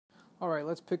Alright,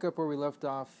 let's pick up where we left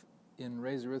off in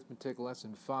Raise Arithmetic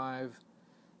Lesson 5.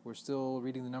 We're still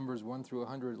reading the numbers 1 through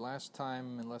 100. Last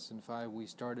time in Lesson 5 we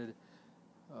started...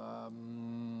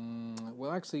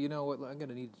 well, actually, you know what? I'm going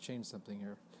to need to change something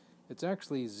here. It's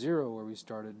actually 0 where we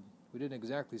started. We didn't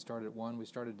exactly start at 1. We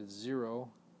started at 0,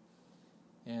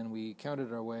 and we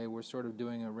counted our way. We're sort of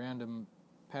doing a random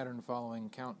pattern following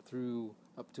count through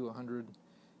up to 100.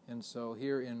 And so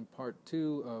here in Part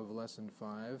 2 of Lesson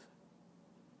 5...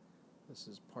 this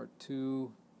is part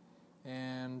 2,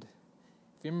 and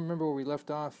if you remember where we left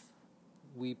off,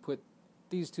 we put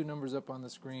these two numbers up on the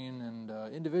screen, and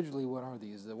individually, what are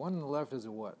these? The one on the left is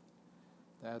a what?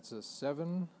 That's a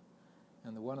 7,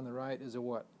 and the one on the right is a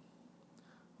what?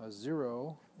 A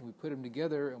 0. We put them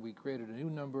together, and we created a new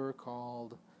number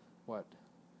called, what?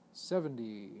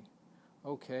 70.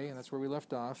 Okay, and that's where we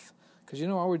left off. Because you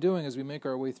know, all we're doing as we make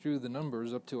our way through the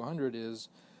numbers up to 100 is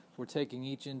we're taking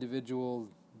each individual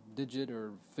digit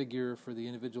or figure for the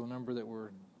individual number that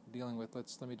we're dealing with.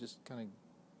 Let me just kind of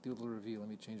do a little review. Let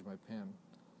me change my pen.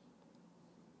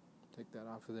 Take that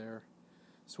off of there.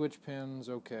 Switch pens.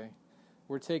 Okay.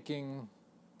 We're taking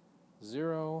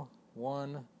 0,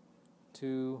 1,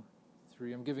 2,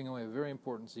 3. I'm giving away a very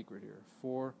important secret here.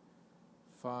 4,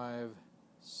 5,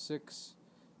 6,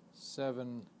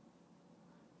 7,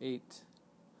 8,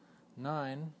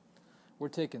 9. We're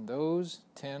taking those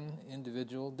 10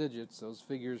 individual digits, those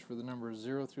figures for the numbers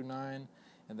 0 through 9,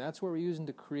 and that's what we're using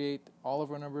to create all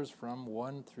of our numbers from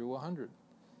 1 through 100.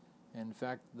 And in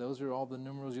fact, those are all the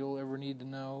numerals you'll ever need to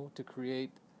know to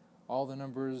create all the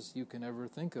numbers you can ever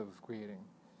think of creating.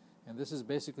 And this is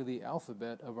basically the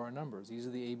alphabet of our numbers. These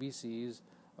are the ABCs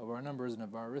of our numbers and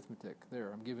of our arithmetic. There,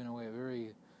 I'm giving away a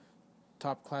very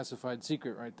top classified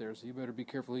secret right there, so you better be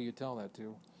careful who you tell that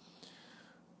to.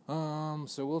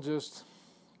 So we'll just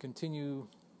continue.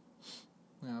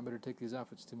 Now, I better take these off.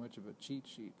 It's too much of a cheat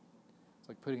sheet. It's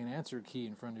like putting an answer key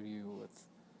in front of you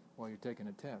while you're taking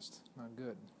a test. Not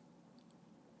good.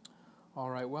 All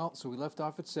right, well, so we left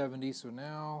off at 70, so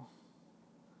now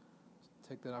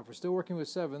take that off. We're still working with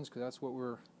 7s because that's what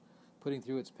we're putting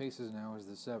through its paces now is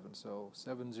the 7. So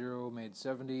 7, 0 made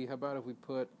 70. How about if we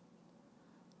put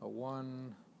a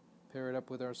 1, pair it up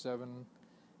with our 7,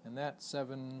 and that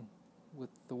 7... with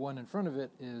the 1 in front of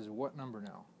it is what number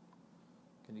now?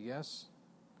 Can you guess?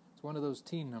 It's one of those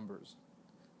teen numbers.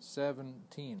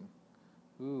 17.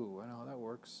 Ooh, I know how that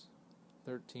works.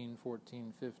 13,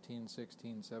 14, 15,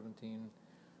 16, 17.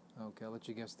 Okay, I'll let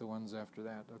you guess the ones after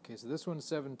that. Okay, so this one's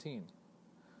 17.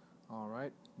 All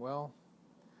right, well,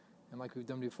 and like we've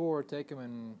done before, take them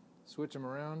and switch them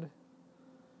around.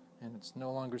 And it's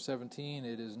no longer 17,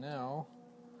 it is now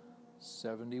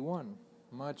 71.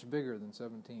 Much bigger than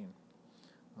 17.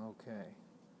 Okay,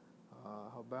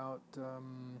 how about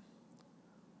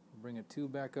bring a 2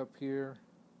 back up here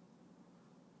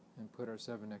and put our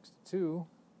 7 next to 2.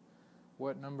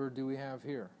 What number do we have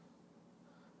here?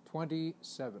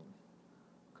 27.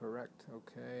 Correct,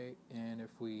 okay, and if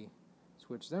we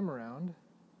switch them around,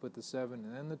 put the 7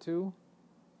 and then the 2,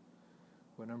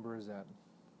 what number is that?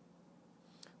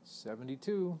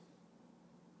 72.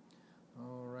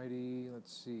 Alrighty,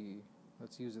 let's see.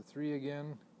 Let's use a 3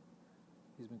 again.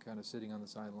 He's been kind of sitting on the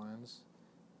sidelines.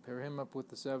 Pair him up with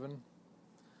the 7.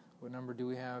 What number do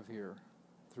we have here?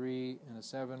 3 and a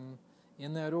 7.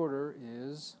 In that order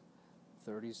is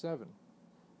 37.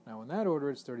 Now in that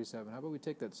order it's 37. How about we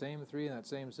take that same 3 and that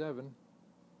same 7,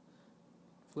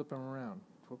 flip them around.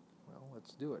 Well,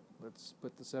 let's do it. Let's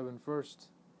put the 7 first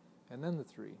and then the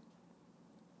 3.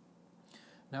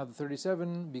 Now the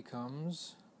 37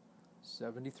 becomes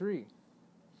 73.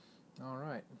 All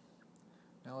right.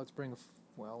 Now let's bring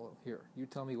well, here, you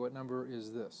tell me what number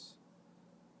is this.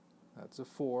 That's a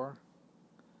 4.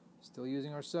 Still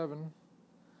using our 7.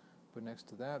 Put next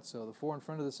to that, so the 4 in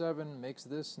front of the 7 makes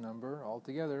this number.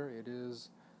 Altogether, it is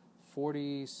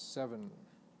 47.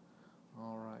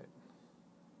 All right.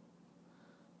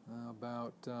 How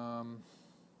about,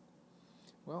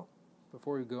 well,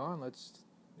 before we go on, let's,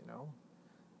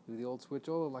 do the old switch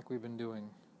over like we've been doing.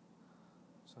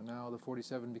 So now the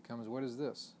 47 becomes, what is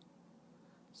this?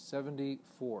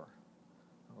 74.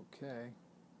 Okay.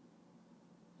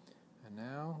 And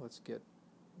now let's get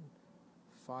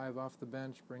 5 off the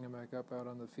bench, bring him back up out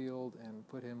on the field, and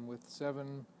put him with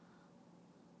 7.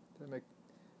 Did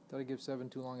I give 7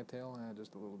 too long a tail?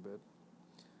 Just a little bit.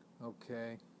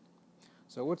 Okay.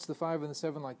 So what's the 5 and the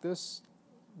 7 like this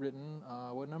written?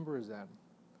 What number is that?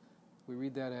 We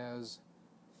read that as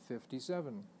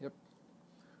 57. Yep.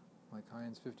 Like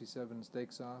Heinz 57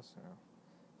 steak sauce.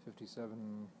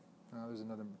 57, there's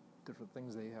another different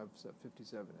things they have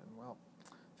 57 in. Well,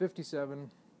 57,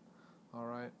 all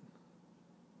right.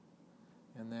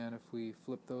 And then if we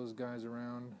flip those guys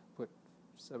around, put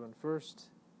 7 first,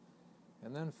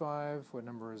 and then 5, what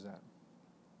number is that?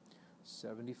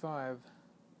 75.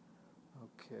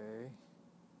 Okay.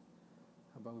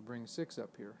 How about we bring 6 up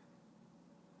here?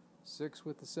 6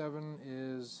 with the 7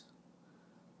 is,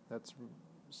 that's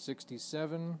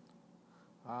 67.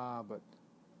 But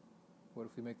what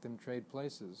if we make them trade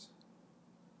places?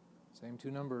 Same two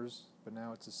numbers, but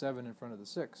now it's a 7 in front of the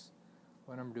 6.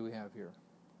 What number do we have here?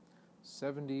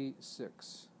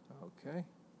 76. Okay.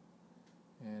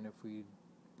 And if we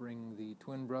bring the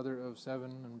twin brother of 7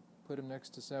 and put him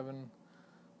next to 7,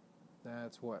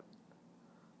 that's what?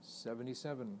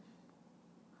 77.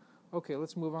 Okay,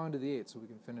 let's move on to the 8 so we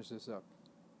can finish this up.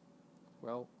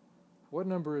 Well, what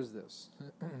number is this?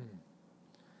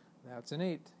 That's an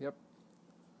 8. Yep.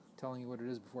 Telling you what it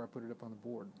is before I put it up on the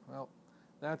board. Well,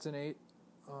 that's an 8.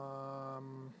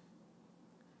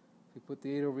 If we put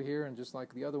the 8 over here, and just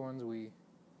like the other ones, we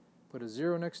put a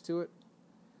 0 next to it,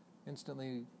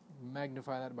 instantly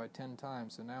magnify that by 10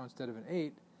 times. So now instead of an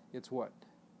 8, it's what?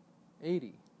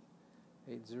 80.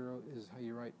 80 is how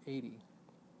you write 80.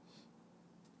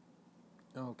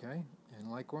 Okay,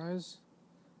 and likewise,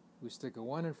 we stick a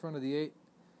 1 in front of the 8,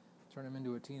 turn him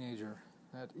into a teenager.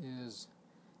 That is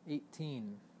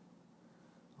 18.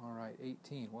 All right,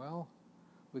 18. Well,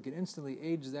 we can instantly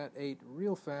age that 8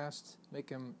 real fast, make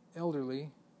him elderly.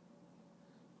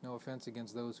 No offense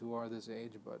against those who are this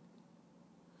age, but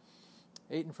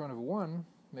 8 in front of a 1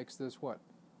 makes this what?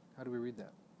 How do we read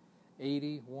that?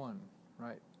 81,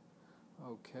 right.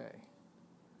 Okay.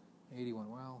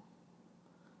 81, well,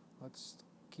 let's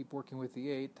keep working with the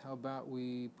 8. How about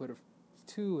we put a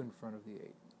 2 in front of the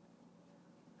 8?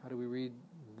 How do we read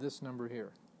this number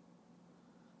here?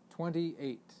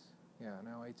 28. Yeah,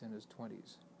 now 8's in his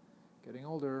 20s. Getting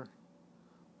older.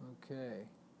 Okay.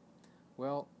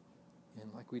 Well,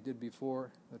 and like we did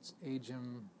before, let's age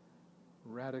him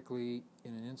radically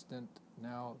in an instant.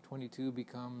 Now 22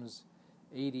 becomes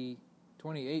 80.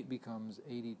 28 becomes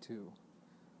 82.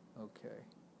 Okay.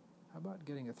 How about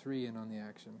getting a 3 in on the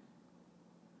action?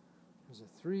 There's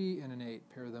a 3 and an 8.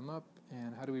 Pair them up,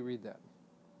 and how do we read that?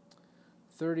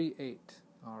 38.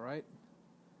 All right.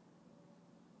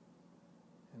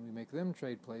 And we make them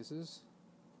trade places.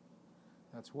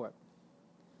 That's what?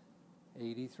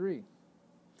 83.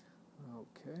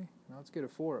 Okay. Now let's get a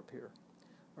 4 up here.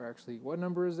 Or actually, what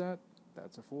number is that?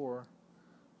 That's a 4.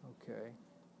 Okay.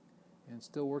 And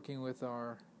still working with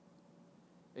our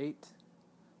 8.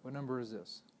 What number is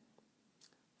this?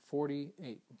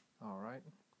 48. All right.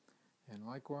 And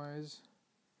likewise,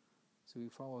 so we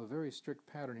follow a very strict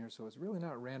pattern here, so it's really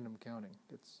not random counting.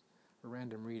 It's a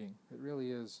random reading. It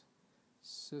really is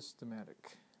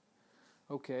systematic.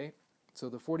 Okay, so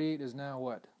the 48 is now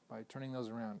what? By turning those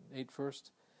around. 8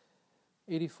 first,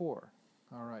 84.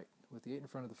 All right, with the 8 in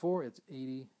front of the 4, it's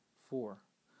 84.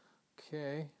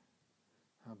 Okay,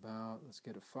 how about, let's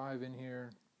get a 5 in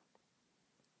here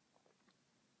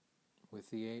with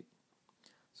the 8.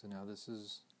 So now this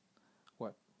is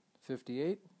what?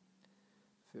 58?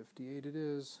 58 it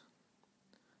is.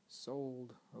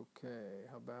 Sold. Okay,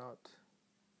 how about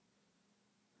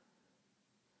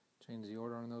change the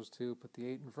order on those two, put the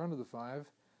 8 in front of the 5.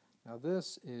 Now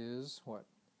this is what?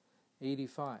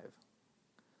 85.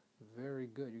 Very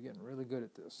good. You're getting really good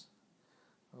at this.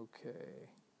 Okay,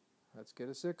 let's get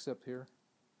a 6 up here.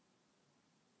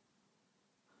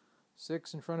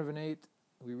 6 in front of an 8,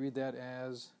 we read that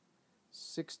as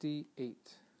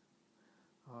 68.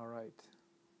 All right.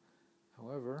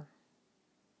 However,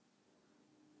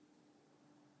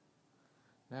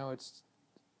 now it's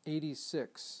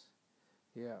 86.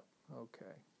 Yeah,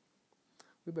 okay.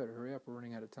 We better hurry up. We're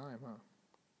running out of time, huh?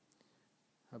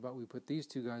 How about we put these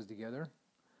two guys together?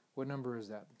 What number is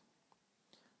that?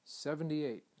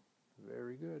 78.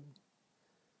 Very good.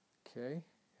 Okay,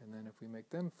 and then if we make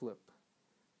them flip,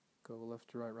 go left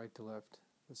to right, right to left,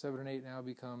 the 7 and 8 now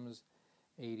becomes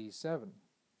 87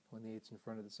 when the 8's in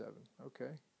front of the 7.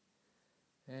 Okay.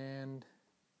 And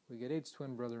we get 8's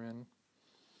twin brother in.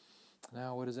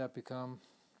 Now what does that become?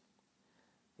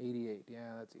 88.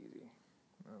 Yeah, that's easy.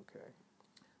 Okay.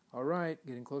 All right,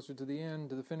 getting closer to the end,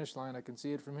 to the finish line. I can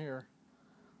see it from here.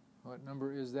 What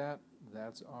number is that?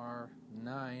 That's our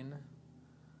 9.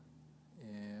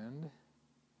 And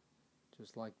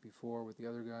just like before with the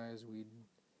other guys, we'd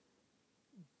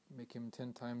make him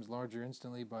 10 times larger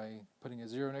instantly by putting a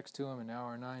 0 next to him, and now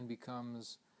our 9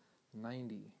 becomes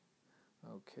 90.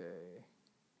 Okay.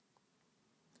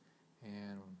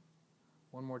 And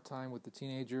one more time with the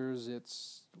teenagers,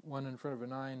 it's 1 in front of a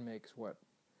 9 makes what?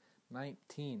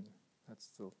 19. That's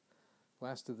the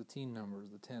last of the teen numbers,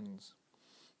 the 10s.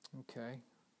 Okay.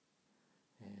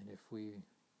 And if we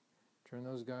turn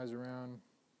those guys around,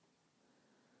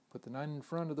 put the 9 in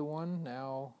front of the 1,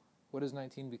 now what does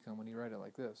 19 become when you write it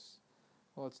like this?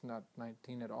 Well, it's not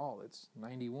 19 at all, it's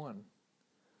 91.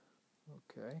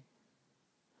 Okay.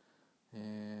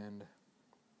 And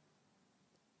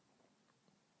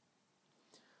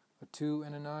a 2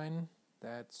 and a 9,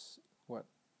 that's what?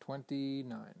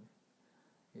 29.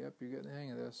 Yep, you're getting the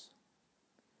hang of this.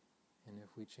 And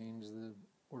if we change the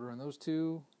order on those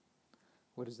two,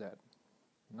 what is that?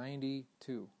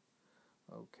 92.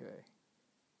 Okay.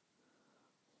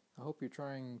 I hope you're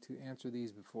trying to answer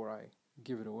these before I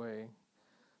give it away.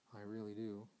 I really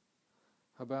do.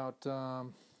 How about,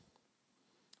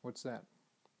 what's that?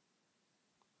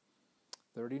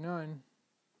 39.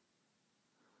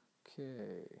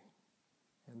 Okay.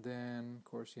 And then, of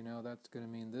course, you know that's going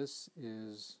to mean this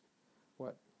is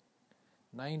what?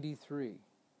 93.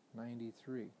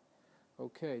 93.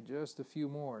 Okay, just a few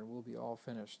more and we'll be all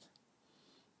finished.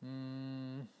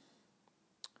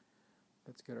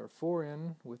 Let's get our 4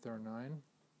 in with our 9.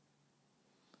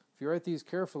 If you write these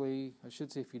carefully, I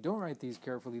should say if you don't write these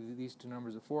carefully, these two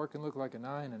numbers, a 4 can look like a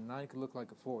 9 and a 9 can look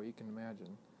like a 4. You can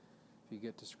imagine. If you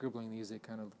get to scribbling these, they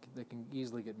can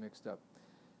easily get mixed up.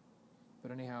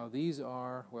 But anyhow, these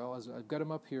are, well, as I've got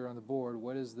them up here on the board,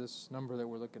 what is this number that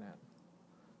we're looking at?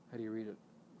 How do you read it?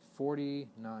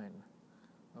 49.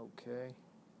 Okay.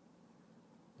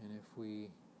 And if we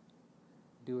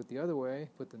do it the other way,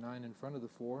 put the 9 in front of the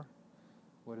 4,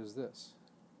 what is this?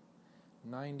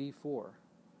 94.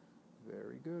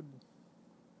 Very good.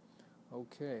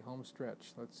 Okay, home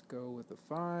stretch. Let's go with a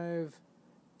 5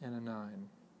 and a 9.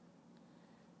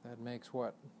 That makes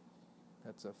what?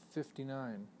 That's a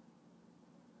 59.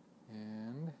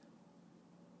 And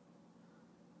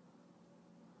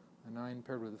a 9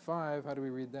 paired with a 5, how do we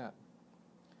read that?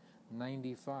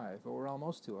 95. But we're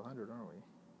almost to 100, aren't we?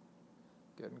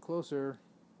 Getting closer.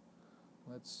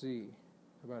 Let's see.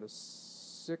 About a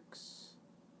 6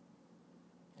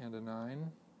 and a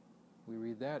 9. We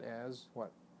read that as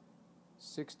what?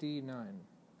 69.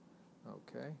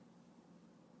 Okay.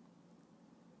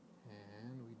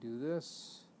 And we do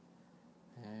this.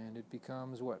 And it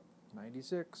becomes what?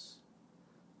 96.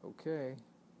 Okay.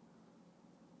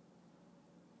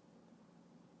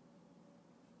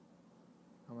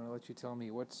 I'm going to let you tell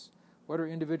me what are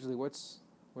individually, what's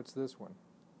this one?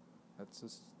 That's a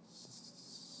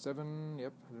 7.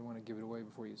 Yep, I didn't want to give it away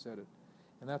before you said it.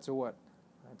 And that's a what?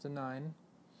 That's a 9.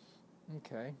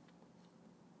 Okay.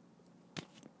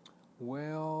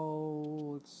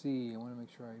 Well, let's see. I want to make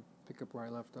sure I pick up where I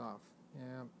left off.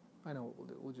 Yeah, I know what we'll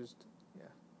do. We'll just,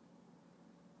 yeah.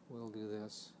 We'll do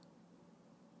this.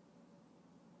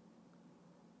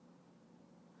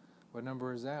 What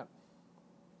number is that?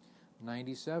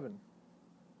 97.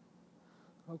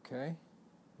 Okay.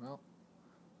 Well,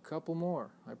 a couple more,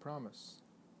 I promise.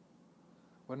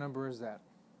 What number is that?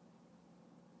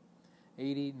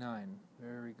 89.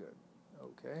 Very good.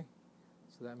 Okay.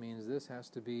 So that means this has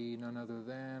to be none other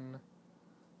than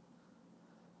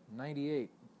 98.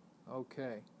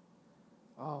 Okay.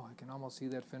 Oh, I can almost see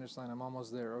that finish line. I'm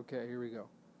almost there. Okay, here we go.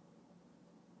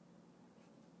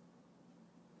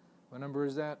 What number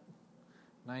is that?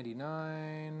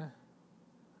 99.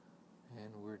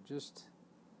 And we're just,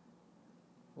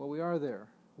 well, we are there.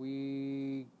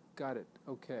 We got it.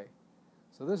 Okay.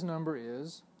 So this number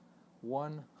is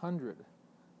 100.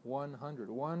 100.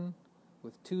 1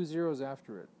 with 2 zeros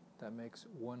after it. That makes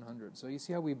 100. So you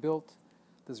see how we built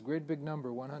this great big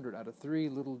number, 100, out of 3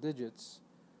 little digits.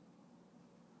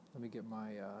 Let me get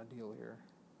my deal here.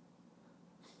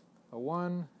 A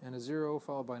 1 and a 0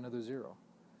 followed by another 0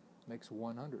 makes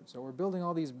 100. So we're building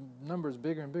all these numbers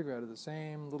bigger and bigger out of the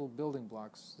same little building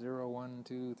blocks. 0, 1,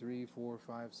 2, 3, 4,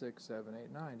 5, 6, 7,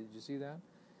 8, 9. Did you see that?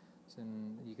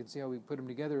 And you can see how we put them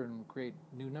together and create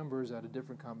new numbers out of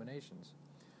different combinations.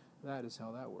 That is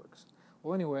how that works.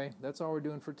 Well, anyway, that's all we're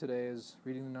doing for today, is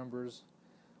reading the numbers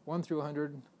 1 through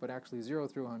 100, but actually 0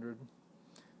 through 100.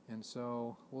 And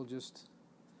so we'll just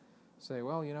say,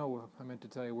 well, you know, I meant to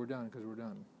tell you we're done because we're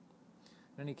done.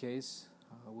 In any case,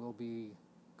 we'll be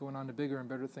going on to bigger and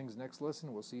better things next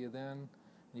lesson. We'll see you then.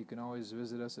 You can always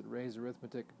visit us at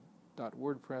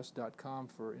ray'sarithmetic.wordpress.com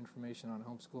for information on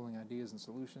homeschooling ideas and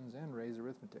solutions, and Ray's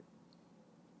Arithmetic.